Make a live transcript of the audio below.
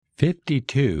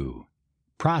52.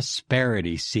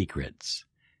 Prosperity Secrets.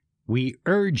 We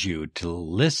urge you to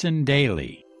listen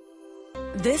daily.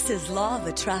 This is Law of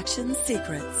Attraction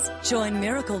Secrets. Join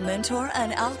Miracle Mentor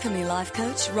and Alchemy Life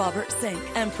Coach Robert Zink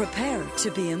and prepare to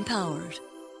be empowered.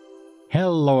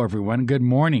 Hello, everyone. Good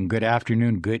morning, good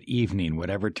afternoon, good evening,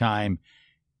 whatever time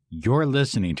you're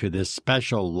listening to this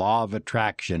special Law of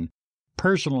Attraction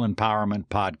Personal Empowerment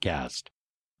Podcast.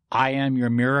 I am your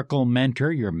miracle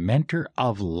mentor, your mentor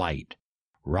of light,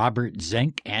 Robert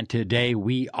Zink, and today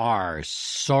we are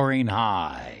soaring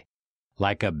high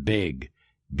like a big,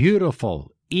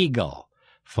 beautiful eagle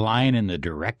flying in the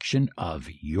direction of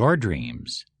your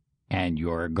dreams and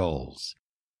your goals.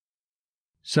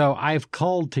 So I've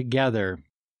culled together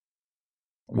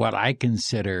what I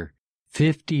consider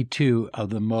 52 of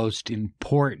the most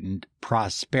important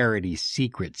prosperity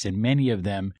secrets, and many of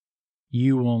them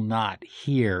you will not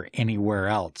hear anywhere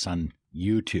else on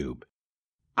YouTube.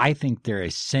 I think they're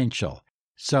essential.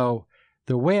 So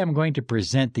the way I'm going to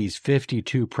present these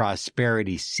 52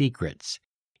 prosperity secrets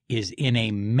is in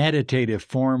a meditative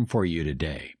form for you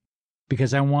today,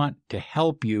 because I want to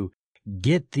help you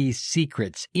get these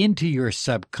secrets into your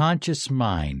subconscious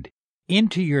mind,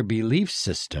 into your belief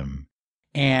system,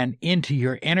 and into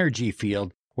your energy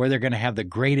field, where they're going to have the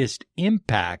greatest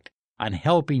impact on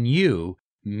helping you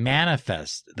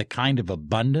manifest the kind of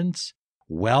abundance,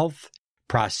 wealth,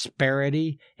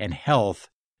 prosperity, and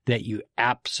health that you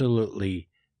absolutely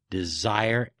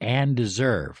desire and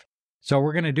deserve. So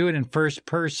we're going to do it in first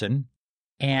person,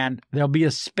 and there'll be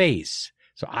a space.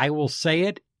 So I will say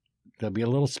it, there'll be a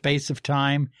little space of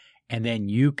time, and then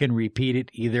you can repeat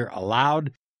it either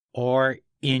aloud or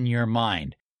in your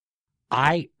mind.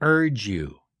 I urge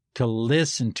you to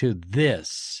listen to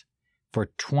this for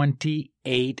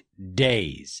 28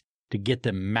 days to get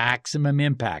the maximum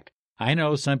impact. I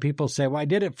know some people say, well, I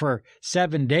did it for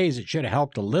 7 days. It should have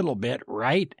helped a little bit,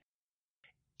 right?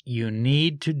 You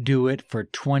need to do it for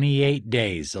 28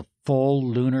 days, a full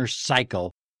lunar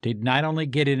cycle, to not only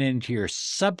get it into your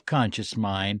subconscious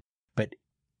mind, but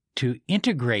to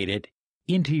integrate it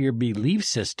into your belief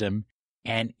system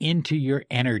and into your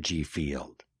energy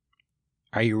field.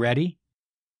 Are you ready?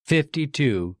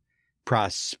 52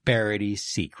 Prosperity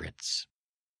Secrets.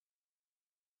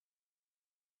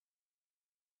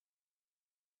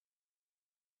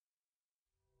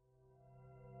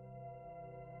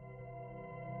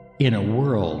 In a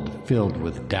world filled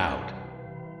with doubt,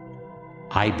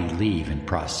 I believe in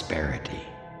prosperity.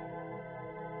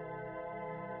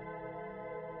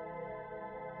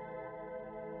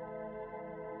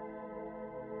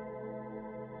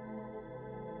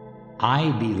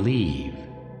 I believe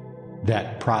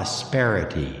that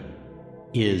prosperity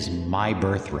is my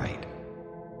birthright.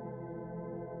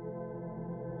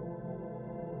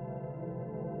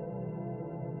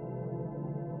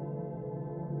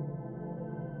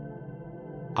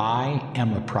 I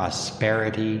am a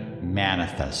prosperity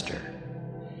manifester,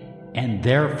 and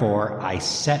therefore I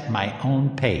set my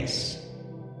own pace.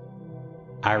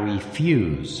 I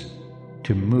refuse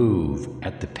to move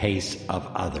at the pace of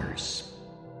others.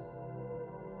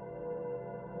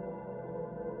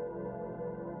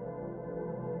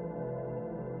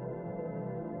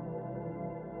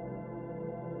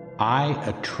 I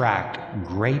attract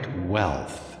great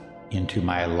wealth into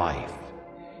my life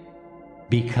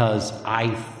because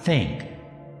I think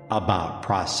about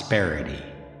prosperity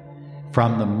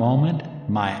from the moment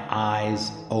my eyes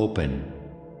open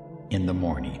in the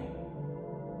morning.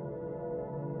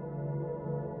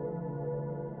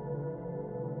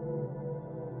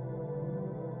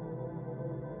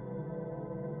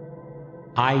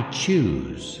 I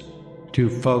choose to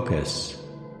focus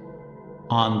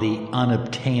on the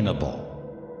unobtainable.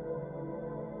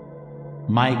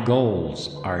 My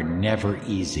goals are never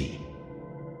easy.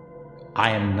 I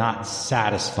am not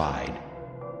satisfied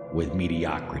with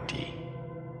mediocrity.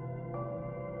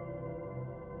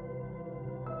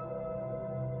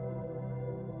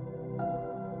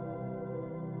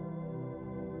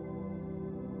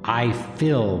 I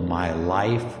fill my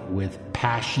life with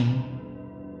passion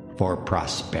for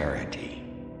prosperity.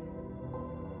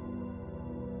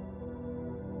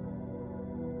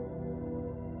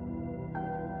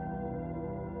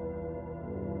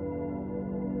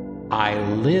 I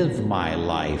live my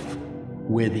life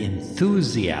with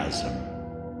enthusiasm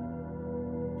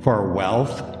for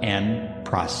wealth and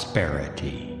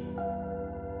prosperity.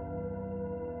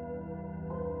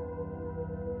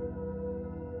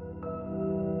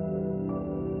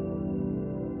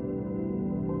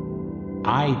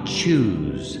 I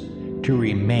choose to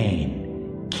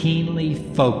remain keenly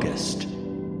focused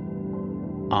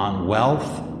on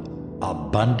wealth,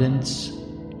 abundance,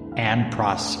 and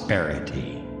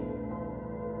prosperity.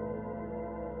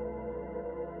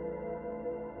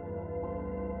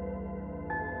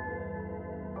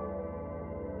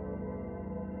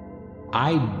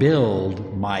 I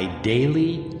build my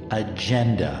daily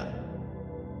agenda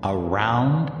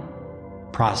around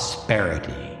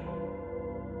prosperity.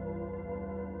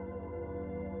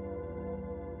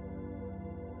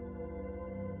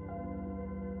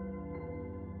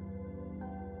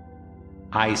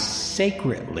 I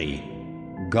sacredly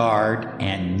guard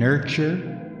and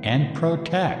nurture and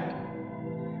protect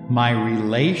my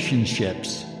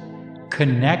relationships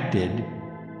connected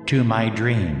to my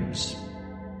dreams.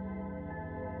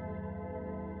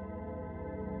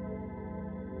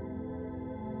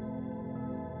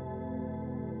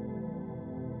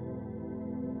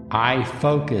 I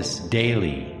focus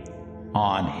daily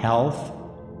on health,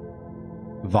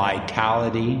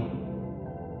 vitality,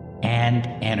 and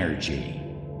energy.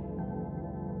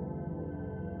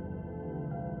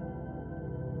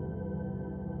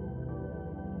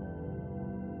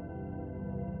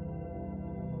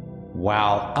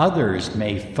 While others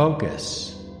may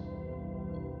focus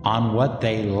on what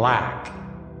they lack,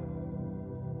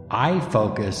 I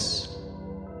focus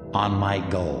on my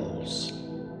goals.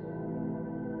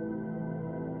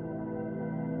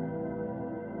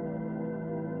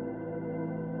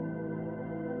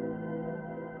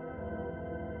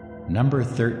 Number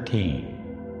 13.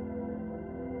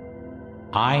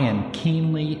 I am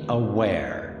keenly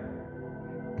aware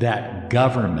that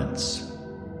governments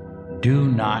do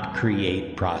not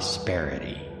create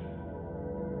prosperity.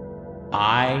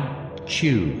 I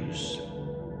choose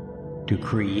to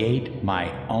create my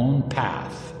own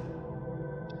path,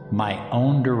 my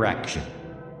own direction,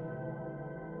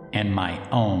 and my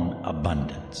own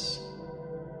abundance.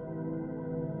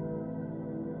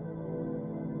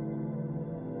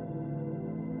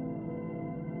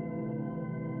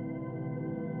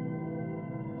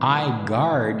 I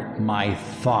guard my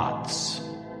thoughts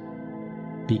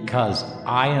because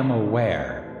I am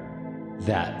aware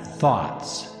that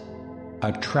thoughts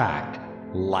attract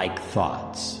like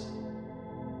thoughts.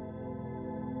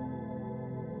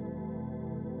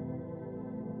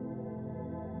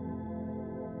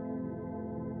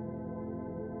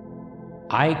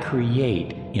 I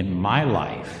create in my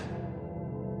life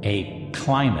a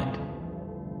climate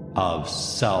of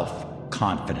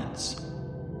self-confidence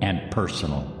and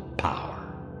personal power.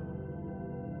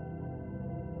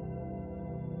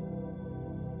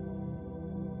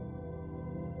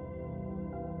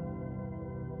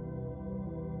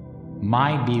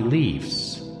 My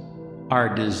beliefs are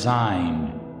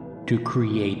designed to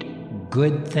create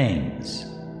good things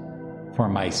for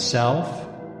myself,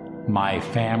 my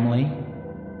family,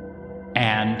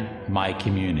 and my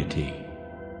community.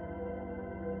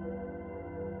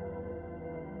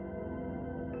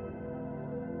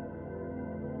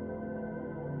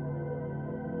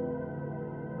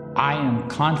 I am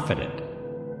confident.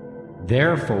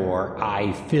 Therefore,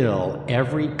 I fill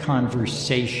every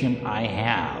conversation I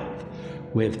have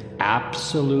with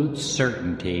absolute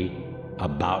certainty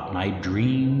about my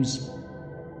dreams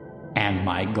and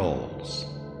my goals.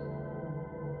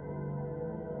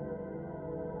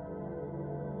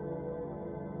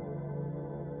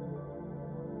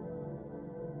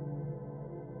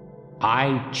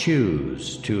 I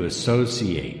choose to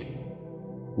associate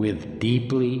with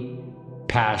deeply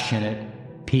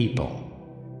passionate people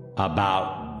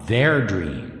about their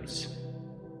dreams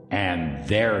and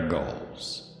their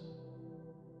goals.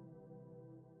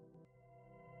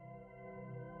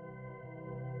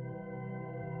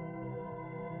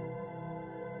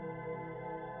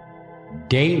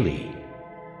 Daily,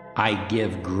 I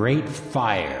give great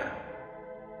fire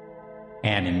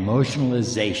and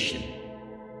emotionalization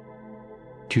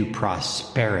to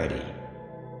prosperity,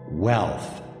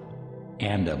 wealth,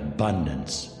 and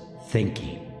abundance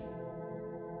thinking.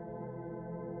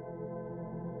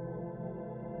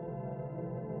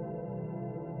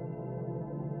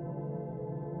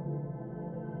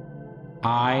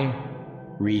 I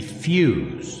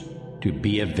refuse to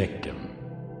be a victim.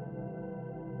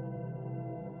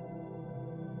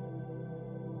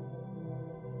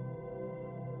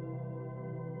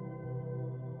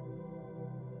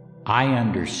 I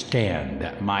understand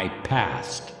that my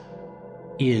past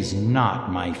is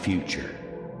not my future.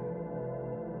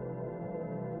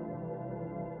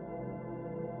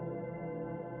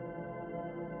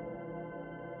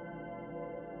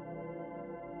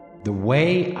 The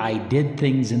way I did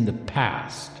things in the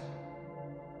past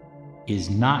is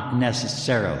not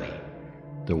necessarily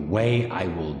the way I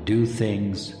will do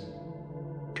things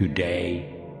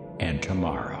today and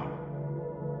tomorrow.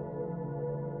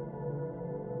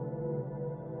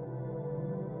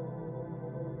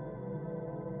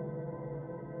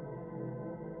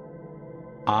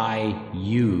 I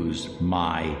use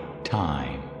my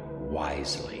time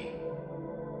wisely.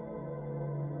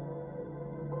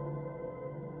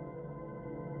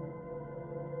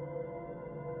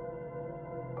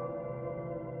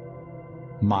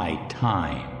 My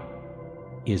time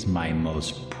is my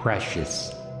most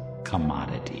precious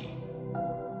commodity.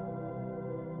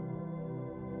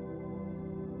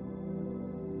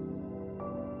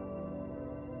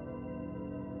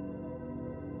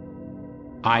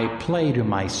 I play to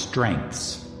my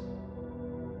strengths.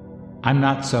 I'm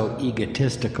not so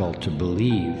egotistical to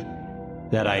believe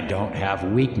that I don't have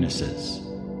weaknesses,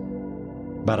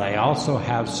 but I also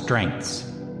have strengths,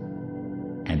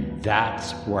 and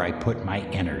that's where I put my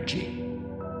energy.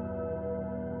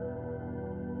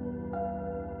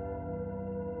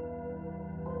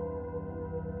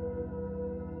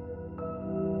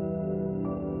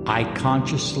 I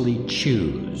consciously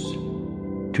choose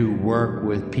to work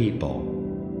with people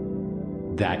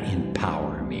that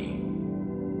empower me.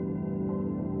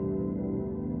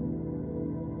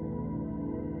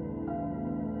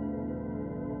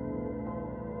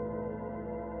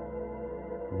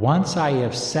 Once I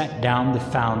have set down the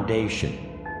foundation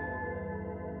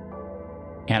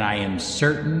and I am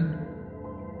certain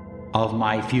of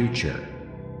my future,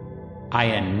 I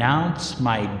announce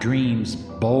my dreams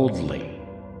boldly,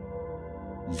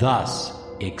 thus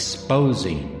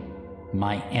exposing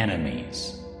my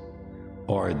enemies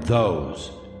or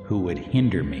those who would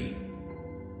hinder me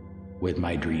with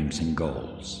my dreams and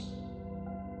goals.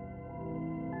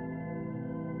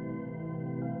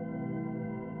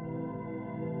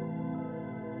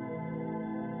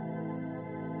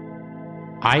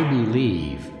 I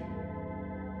believe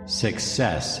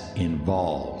success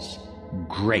involves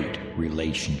great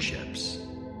relationships.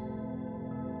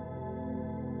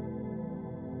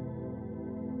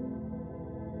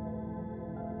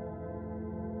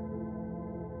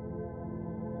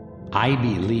 I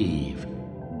believe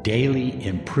daily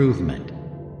improvement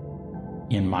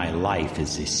in my life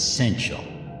is essential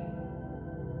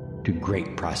to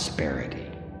great prosperity.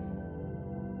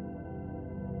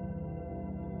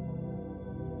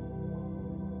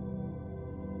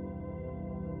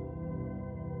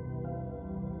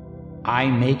 I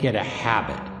make it a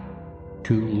habit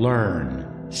to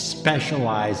learn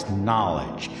specialized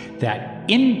knowledge that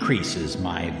increases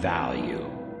my value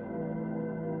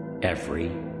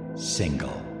every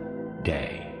single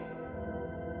day.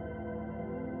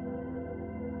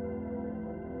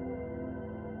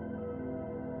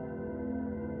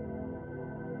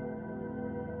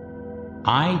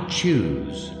 I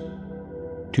choose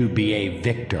to be a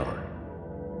victor,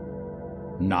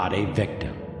 not a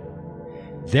victim.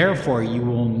 Therefore, you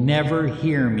will never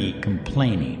hear me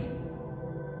complaining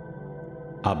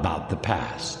about the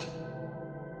past.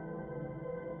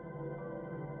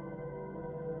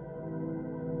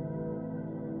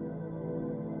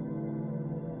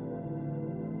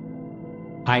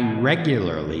 I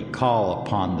regularly call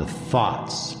upon the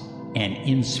thoughts and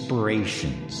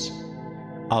inspirations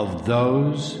of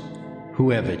those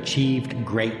who have achieved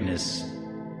greatness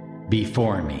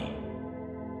before me.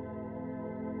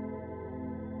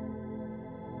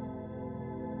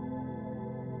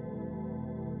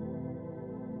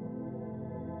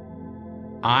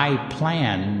 I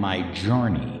plan my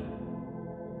journey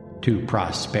to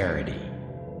prosperity,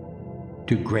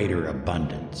 to greater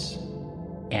abundance,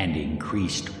 and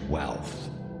increased wealth.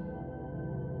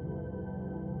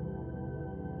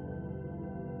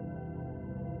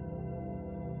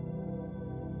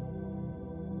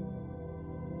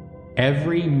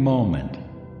 Every moment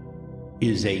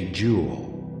is a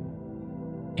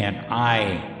jewel, and I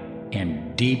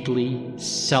am deeply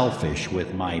selfish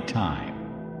with my time.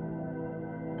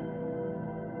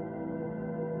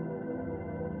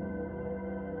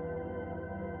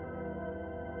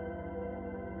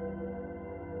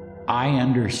 I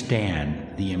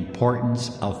understand the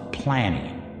importance of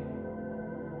planning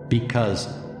because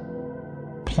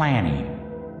planning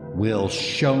will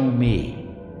show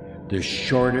me the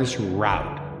shortest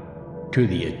route to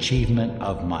the achievement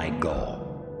of my goal.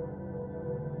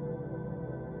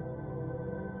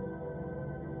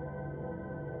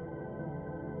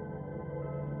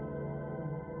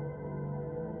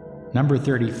 Number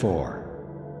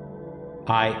 34.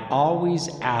 I always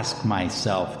ask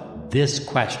myself this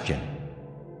question: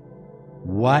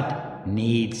 what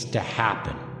needs to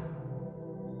happen?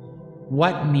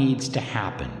 What needs to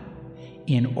happen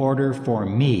in order for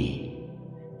me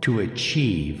to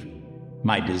achieve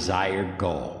my desired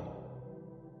goal?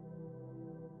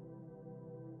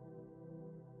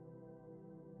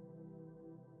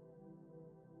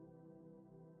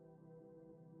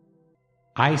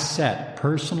 I set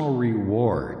personal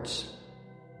rewards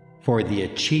for the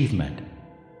achievement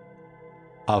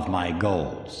of my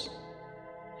goals.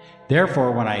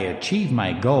 Therefore, when I achieve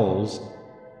my goals,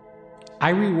 I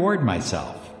reward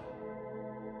myself.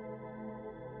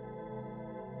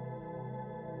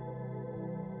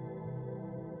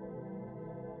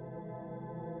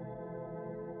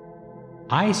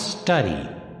 I study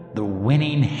the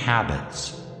winning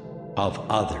habits of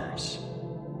others,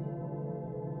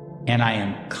 and I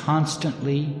am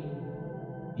constantly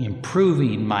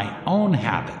improving my own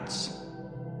habits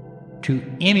to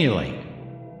emulate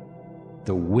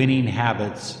the winning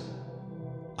habits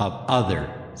of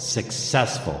other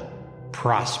successful,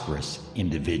 prosperous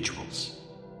individuals.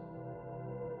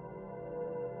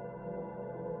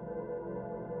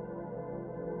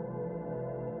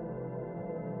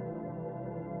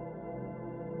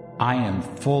 I am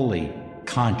fully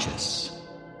conscious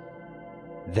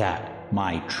that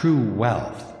my true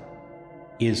wealth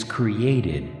is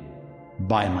created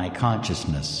by my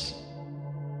consciousness,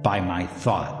 by my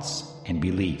thoughts and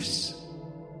beliefs.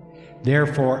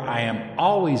 Therefore, I am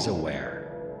always aware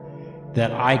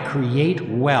that I create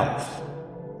wealth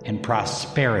and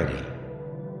prosperity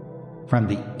from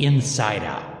the inside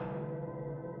out.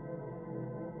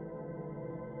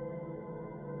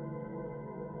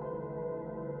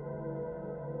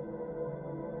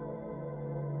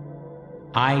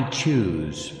 I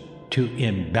choose to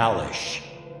embellish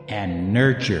and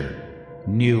nurture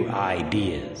new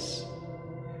ideas.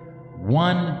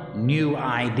 One new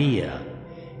idea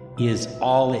is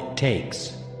all it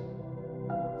takes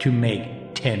to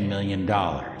make $10 million,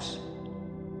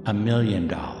 $1 million,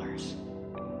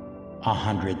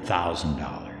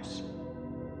 $100,000.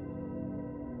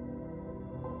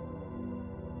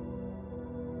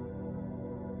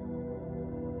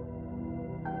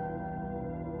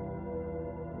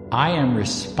 I am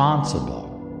responsible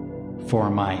for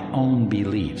my own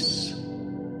beliefs.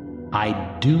 I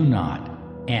do not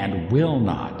and will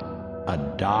not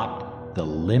adopt the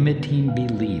limiting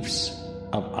beliefs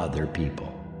of other people.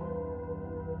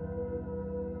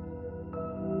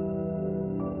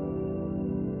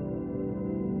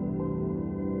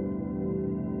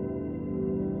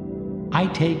 I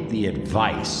take the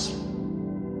advice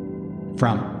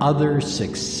from other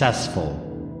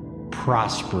successful,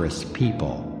 prosperous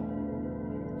people,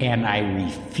 and I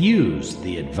refuse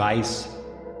the advice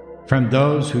from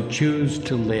those who choose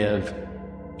to live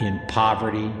in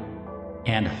poverty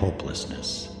and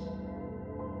hopelessness.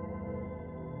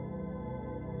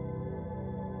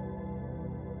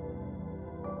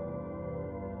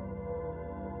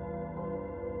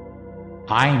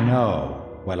 I know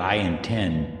what I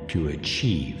intend to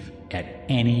achieve at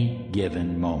any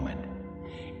given moment,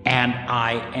 and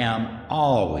I am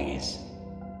always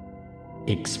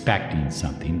expecting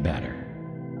something better.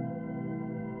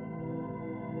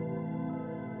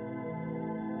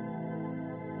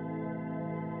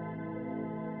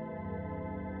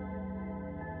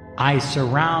 I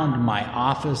surround my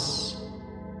office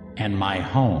and my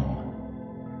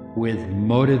home with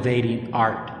motivating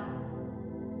art,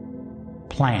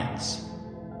 plants,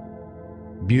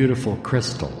 beautiful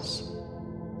crystals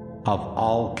of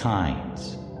all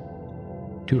kinds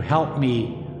to help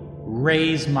me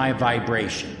raise my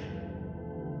vibration.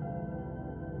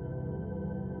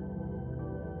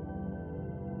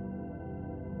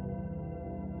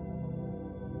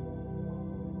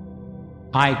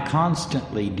 I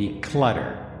constantly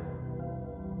declutter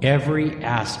every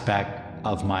aspect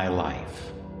of my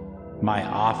life: my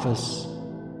office,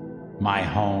 my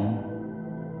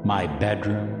home, my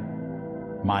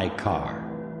bedroom, my car.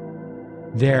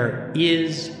 There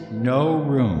is no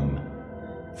room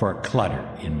for clutter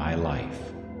in my life.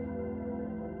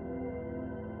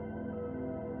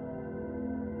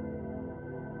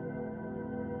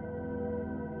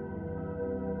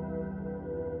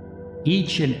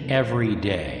 Each and every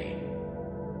day,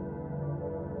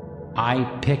 I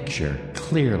picture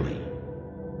clearly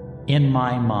in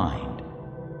my mind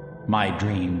my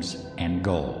dreams and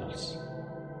goals.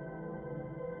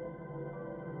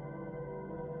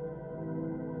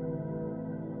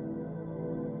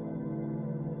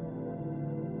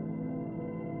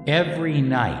 Every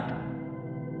night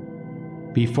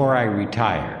before I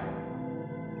retire,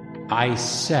 I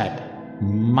set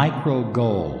micro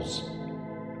goals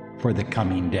for the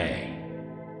coming day,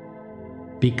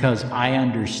 because I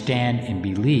understand and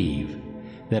believe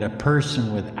that a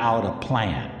person without a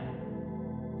plan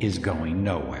is going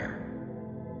nowhere.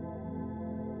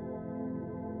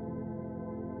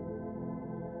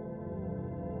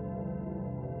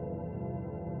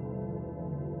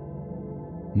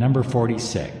 Number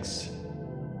 46.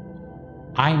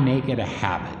 I make it a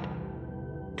habit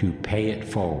to pay it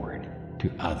forward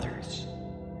to others,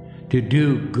 to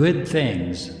do good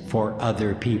things for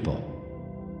other people,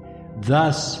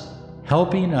 thus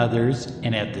helping others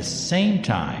and at the same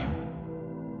time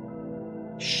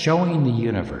showing the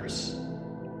universe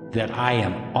that I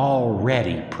am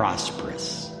already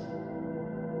prosperous,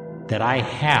 that I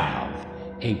have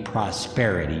a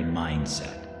prosperity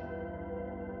mindset.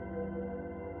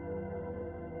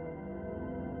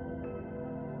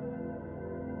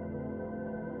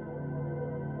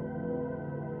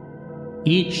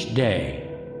 Each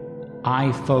day,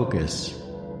 I focus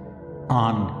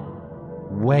on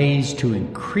ways to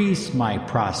increase my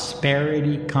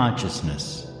prosperity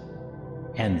consciousness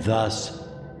and thus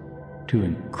to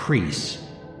increase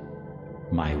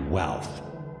my wealth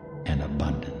and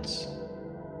abundance.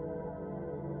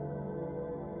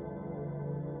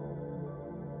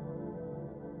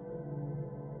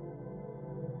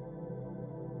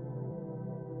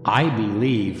 I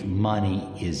believe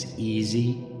money is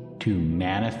easy to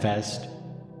manifest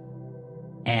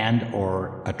and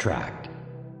or attract.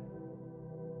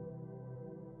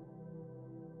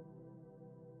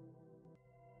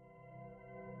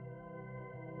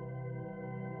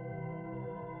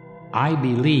 I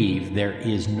believe there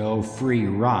is no free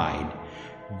ride.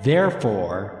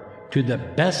 Therefore, to the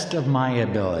best of my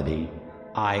ability,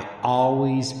 I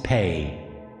always pay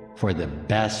for the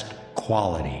best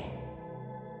quality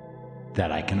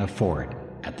that I can afford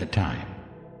at the time.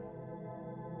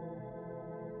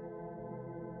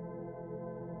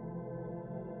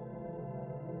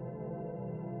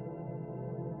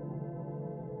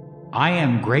 I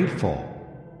am grateful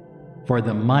for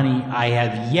the money I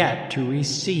have yet to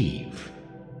receive.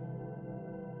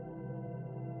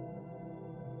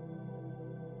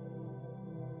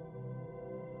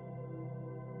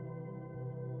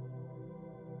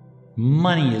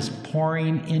 Money is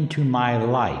pouring into my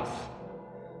life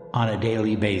on a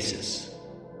daily basis,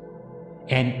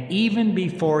 and even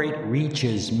before it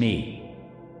reaches me,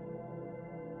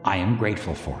 I am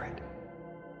grateful for it.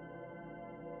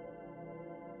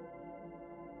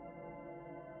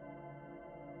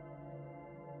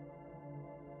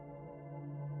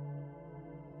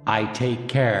 I take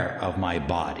care of my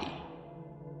body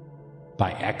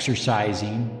by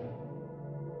exercising,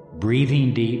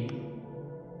 breathing deep,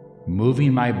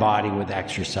 moving my body with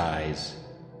exercise,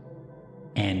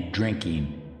 and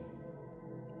drinking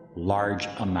large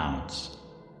amounts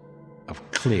of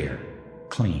clear,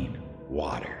 clean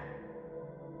water.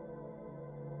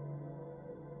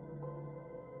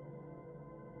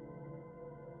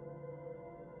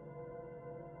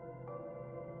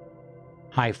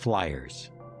 High flyers,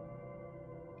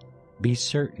 be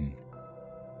certain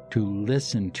to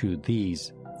listen to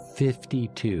these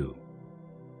 52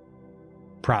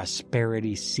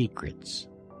 prosperity secrets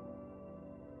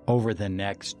over the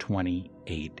next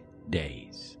 28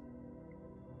 days.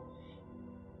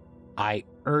 I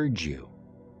urge you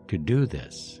to do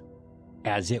this,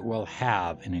 as it will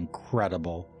have an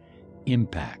incredible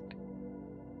impact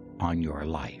on your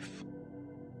life.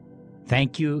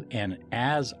 Thank you, and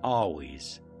as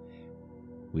always,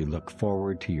 we look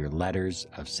forward to your letters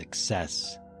of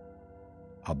success,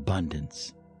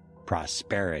 abundance,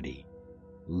 prosperity,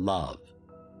 love,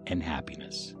 and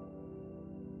happiness.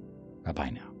 Bye-bye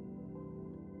now.